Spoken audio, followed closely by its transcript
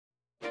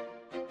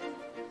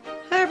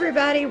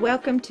everybody,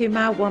 welcome to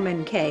my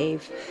woman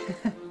cave.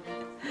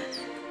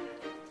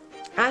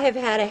 I have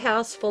had a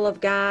house full of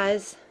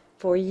guys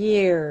for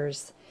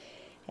years,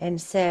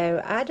 and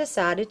so I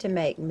decided to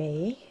make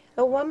me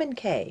a woman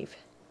cave.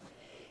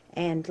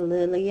 And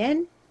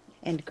Lillian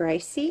and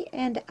Gracie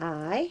and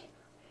I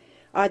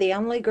are the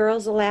only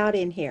girls allowed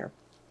in here.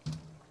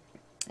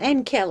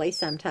 And Kelly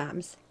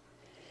sometimes.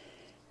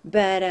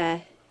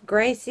 But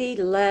Gracie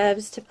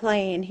loves to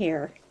play in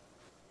here.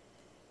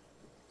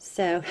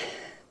 So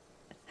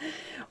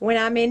when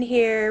I'm in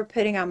here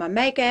putting on my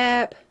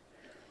makeup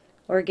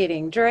or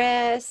getting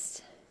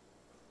dressed,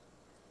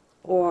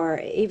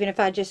 or even if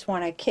I just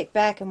want to kick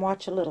back and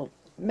watch a little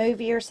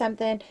movie or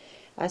something,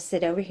 I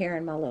sit over here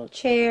in my little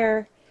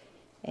chair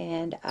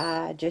and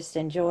I just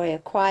enjoy a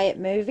quiet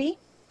movie.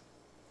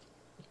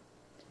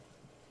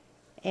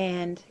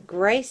 And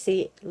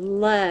Gracie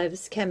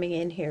loves coming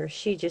in here.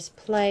 She just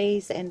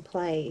plays and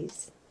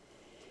plays.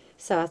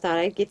 So I thought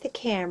I'd get the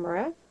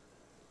camera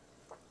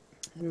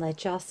and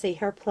let y'all see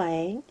her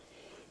playing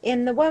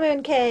in the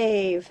woman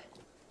cave.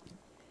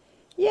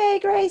 Yay,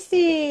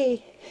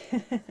 Gracie!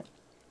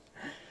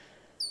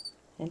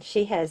 And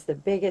she has the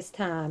biggest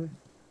time.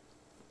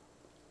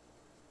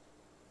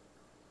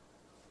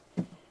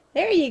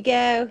 There you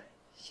go.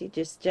 She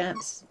just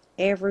jumps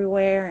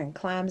everywhere and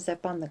climbs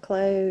up on the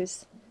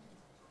clothes.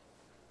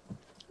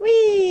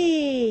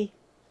 Whee!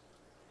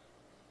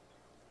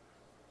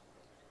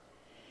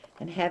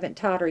 And haven't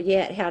taught her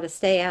yet how to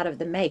stay out of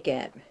the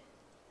makeup.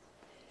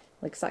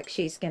 Looks like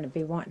she's going to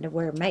be wanting to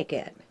wear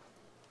makeup.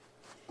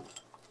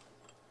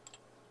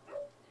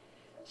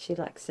 She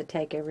likes to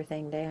take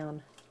everything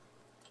down.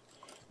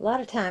 A lot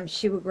of times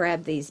she will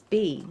grab these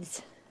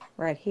beads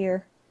right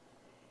here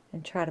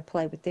and try to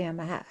play with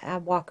them. I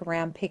walk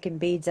around picking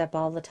beads up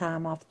all the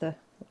time off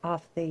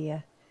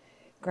the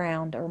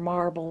ground, or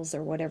marbles,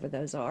 or whatever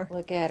those are.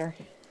 Look at her.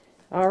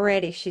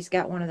 Already she's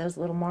got one of those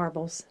little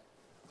marbles.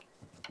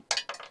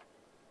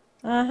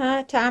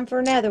 Time for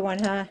another one,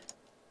 huh?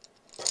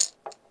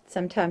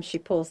 Sometimes she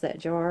pulls that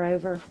jar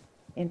over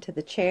into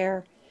the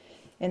chair,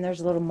 and there's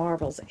little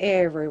marbles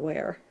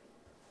everywhere.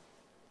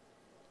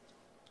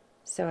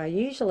 So I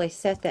usually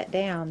set that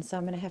down, so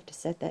I'm going to have to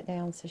set that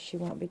down so she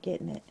won't be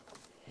getting it.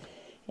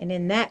 And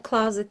in that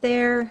closet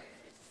there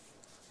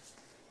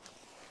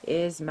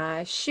is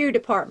my shoe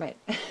department.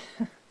 I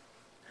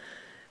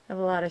have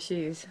a lot of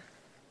shoes.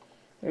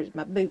 There's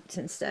my boots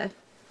and stuff.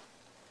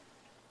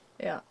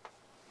 Yeah.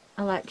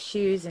 I like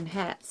shoes and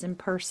hats and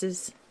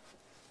purses.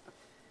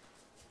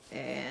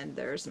 And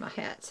there's my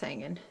hats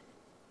hanging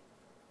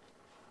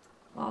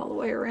all the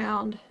way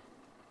around.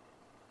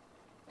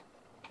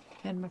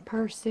 And my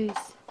purses.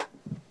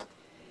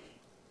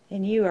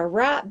 And you are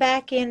right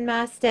back in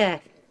my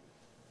stuff.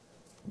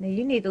 Now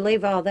you need to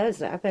leave all those.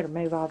 I better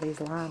move all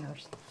these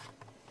liners.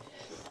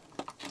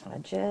 I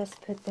just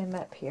put them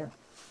up here.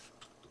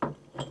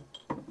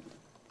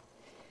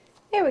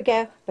 There we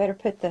go. Better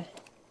put the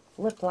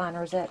lip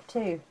liners up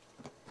too.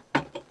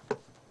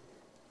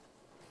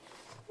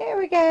 There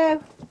we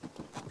go.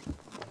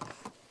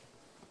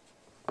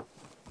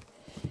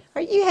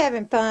 Are you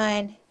having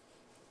fun?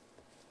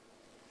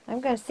 I'm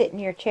going to sit in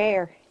your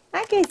chair.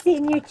 I can sit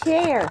in your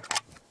chair.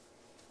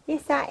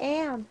 Yes, I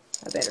am.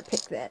 I better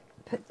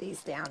put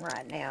these down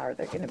right now, or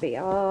they're going to be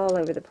all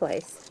over the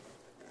place.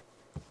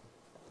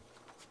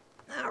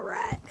 All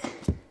right.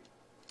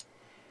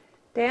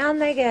 Down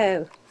they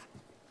go.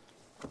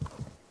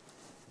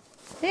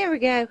 There we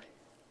go.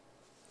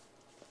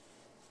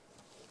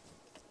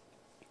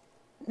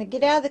 Now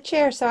get out of the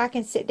chair so I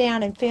can sit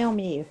down and film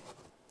you.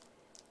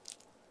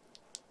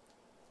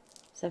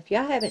 So if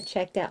y'all haven't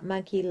checked out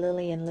Monkey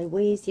Lillian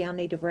Louise, y'all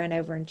need to run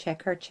over and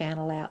check her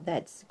channel out.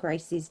 That's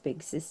Gracie's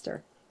big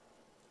sister.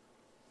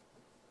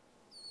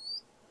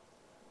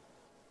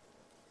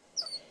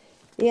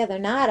 The other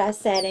night I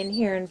sat in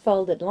here and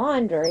folded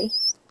laundry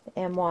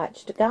and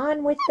watched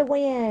Gone with the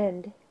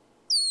Wind.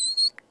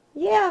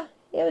 Yeah,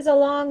 it was a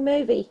long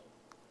movie.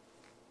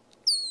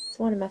 It's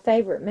one of my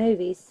favorite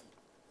movies.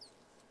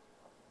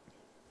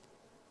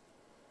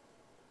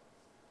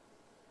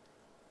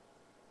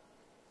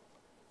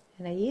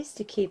 And I used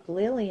to keep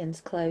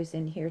Lillian's clothes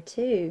in here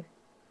too.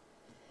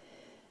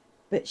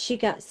 But she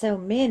got so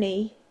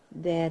many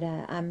that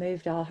I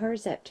moved all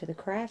hers up to the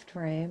craft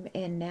room.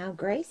 And now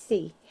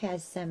Gracie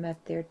has some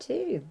up there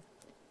too.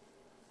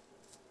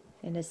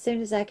 And as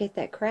soon as I get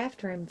that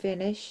craft room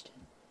finished,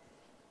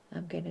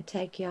 I'm going to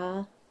take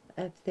y'all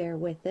up there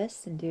with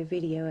us and do a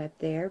video up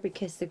there,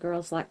 because the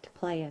girls like to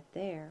play up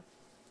there.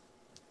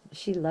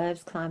 She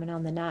loves climbing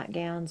on the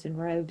nightgowns and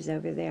robes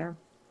over there.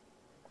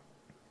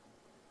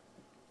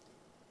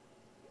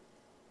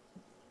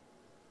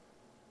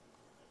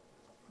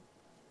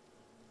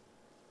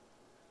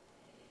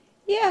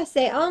 Yeah,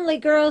 say only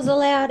girls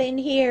allowed in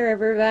here,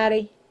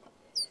 everybody.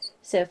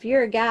 So if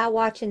you're a guy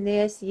watching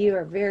this, you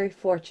are very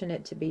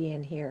fortunate to be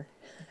in here.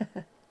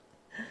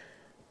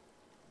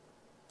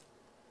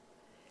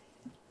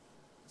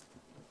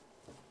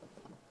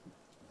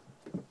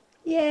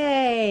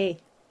 Yay!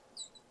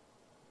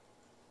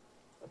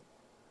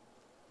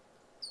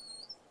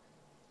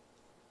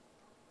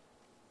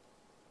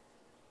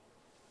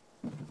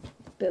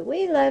 But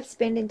we love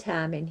spending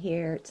time in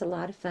here. It's a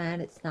lot of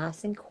fun. It's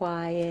nice and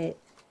quiet.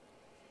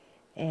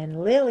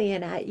 And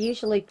Lillian, I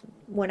usually,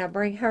 when I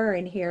bring her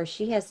in here,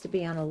 she has to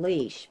be on a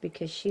leash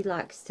because she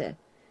likes to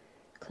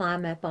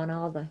climb up on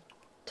all the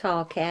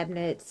tall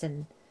cabinets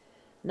and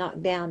knock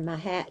down my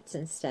hats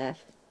and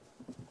stuff.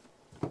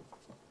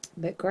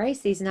 But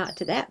Gracie's not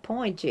to that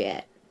point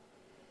yet.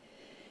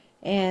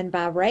 And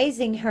by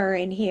raising her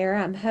in here,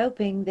 I'm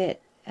hoping that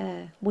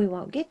we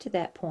won't get to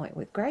that point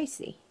with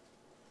Gracie.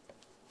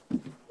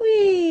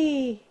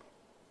 Whee!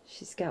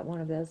 She's got one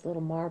of those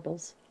little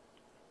marbles.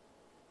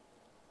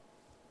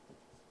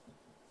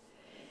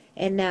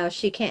 And now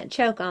she can't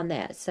choke on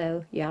that,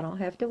 so y'all don't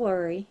have to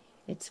worry.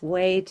 It's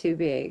way too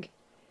big.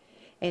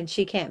 And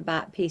she can't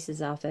bite pieces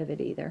off of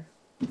it either.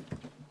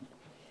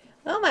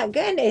 Oh my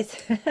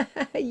goodness!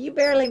 You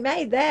barely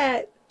made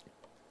that.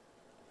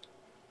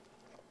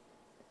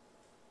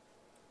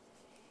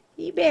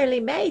 You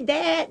barely made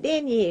that,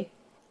 didn't you?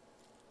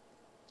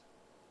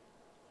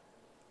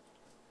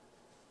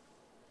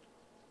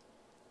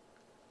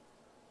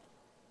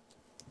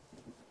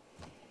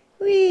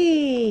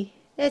 Whee!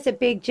 That's a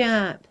big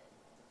jump.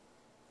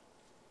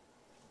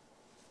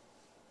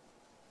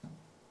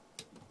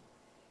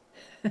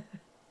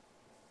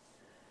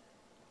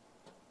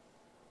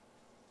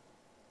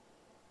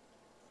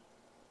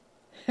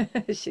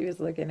 She was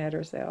looking at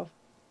herself.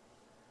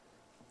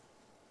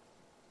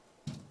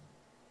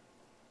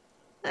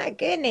 My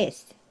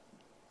goodness.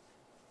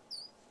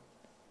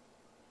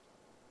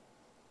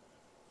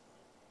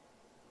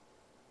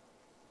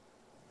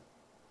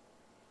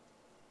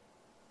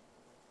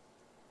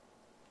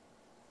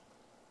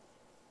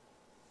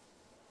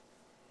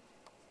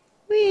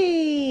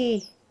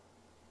 Whee!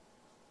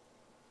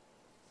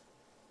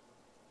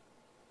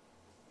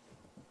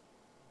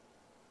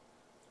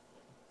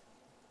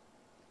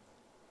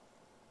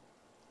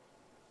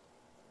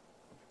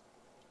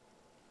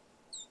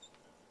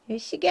 Here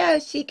she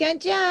goes. She can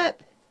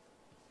jump.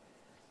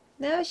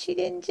 No, she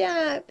didn't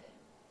jump.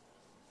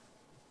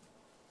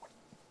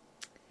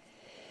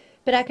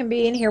 But I can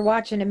be in here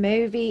watching a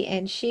movie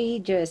and she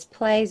just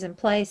plays and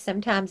plays.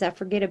 Sometimes I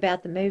forget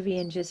about the movie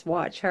and just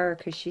watch her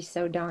because she's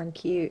so darn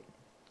cute.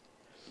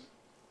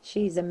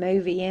 She's a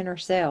movie in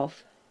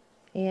herself.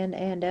 In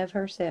and of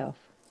herself.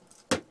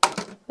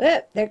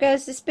 Whoop, there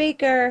goes the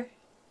speaker.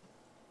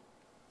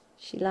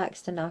 She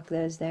likes to knock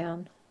those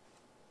down.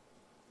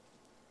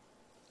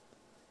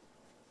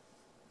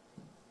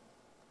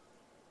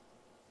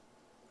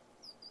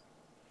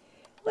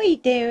 What are you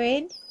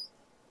doing?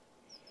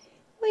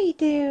 What are you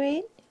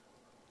doing?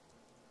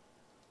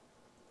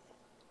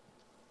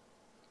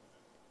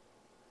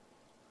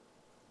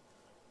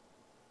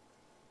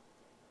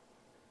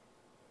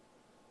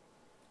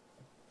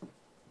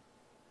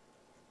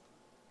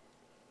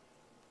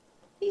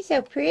 You're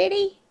so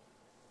pretty.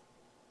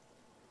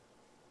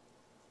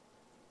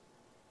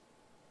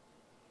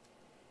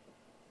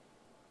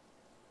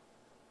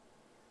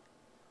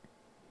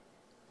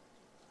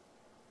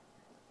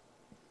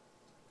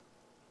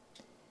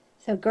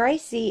 So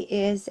Gracie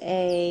is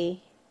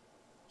a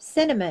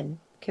cinnamon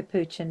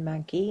capuchin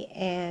monkey,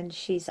 and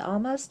she's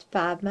almost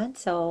 5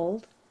 months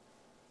old.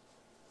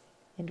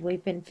 And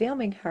we've been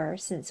filming her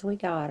since we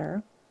got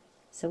her.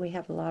 So we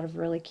have a lot of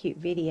really cute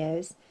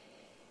videos.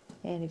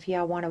 And if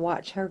y'all want to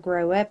watch her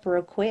grow up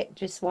real quick,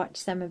 just watch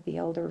some of the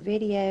older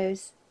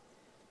videos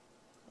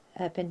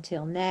up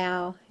until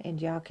now,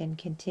 and y'all can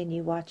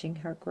continue watching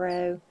her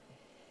grow.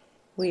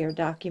 We are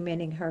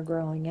documenting her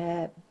growing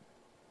up.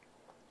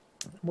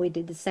 We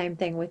did the same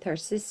thing with her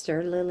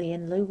sister,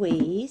 Lillian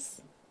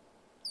Louise.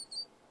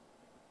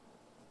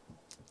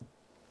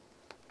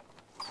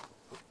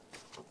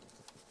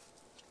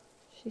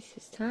 She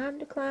says, time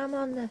to climb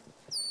on the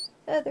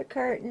other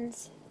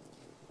curtains.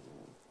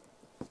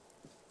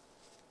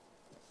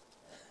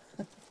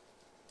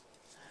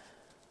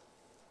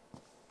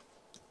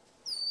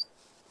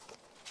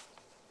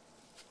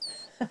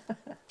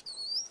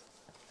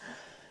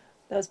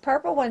 Those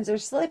purple ones are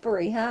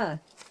slippery, huh?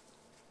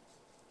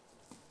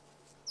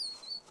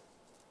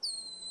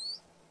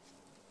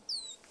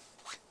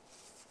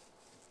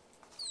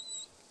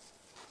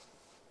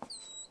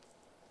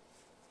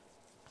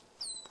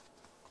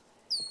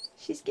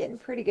 She's getting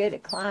pretty good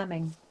at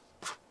climbing.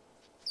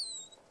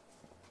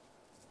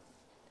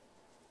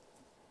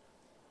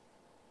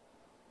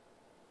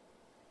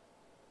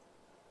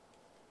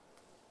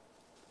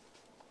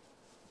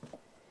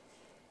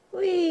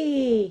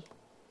 Whee!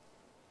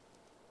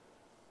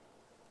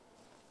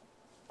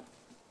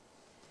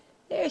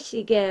 There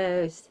she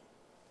goes.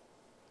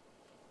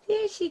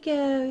 There she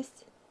goes.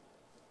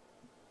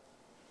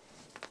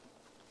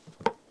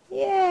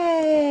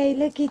 Yay!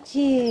 Look at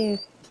you.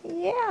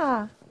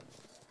 Yeah.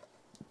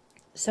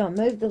 So I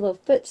moved the little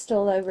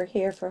footstool over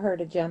here for her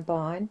to jump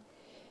on.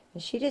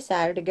 And she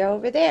decided to go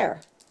over there.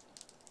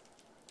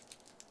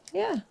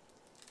 Yeah.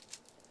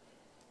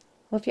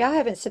 Well, if y'all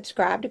haven't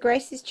subscribed to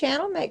Gracie's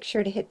channel, make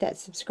sure to hit that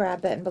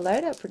subscribe button below.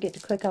 Don't forget to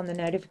click on the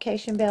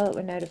notification bell. It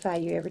will notify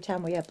you every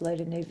time we upload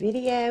a new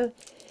video.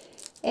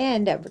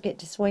 And don't forget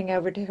to swing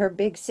over to her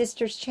big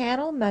sister's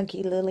channel,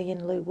 Monkey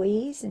Lillian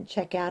Louise, and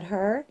check out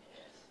her.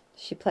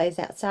 She plays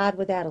outside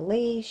without a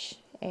leash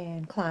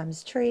and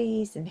climbs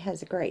trees and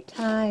has a great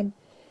time.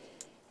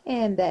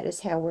 And that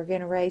is how we're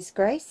going to raise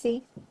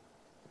Gracie.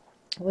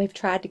 We've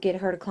tried to get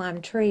her to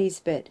climb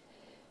trees, but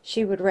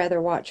she would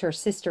rather watch her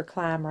sister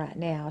climb right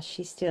now.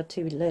 She's still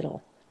too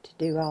little to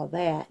do all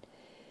that.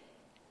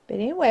 But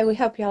anyway, we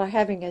hope y'all are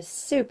having a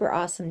super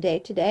awesome day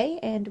today,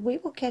 and we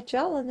will catch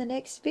y'all in the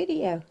next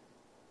video.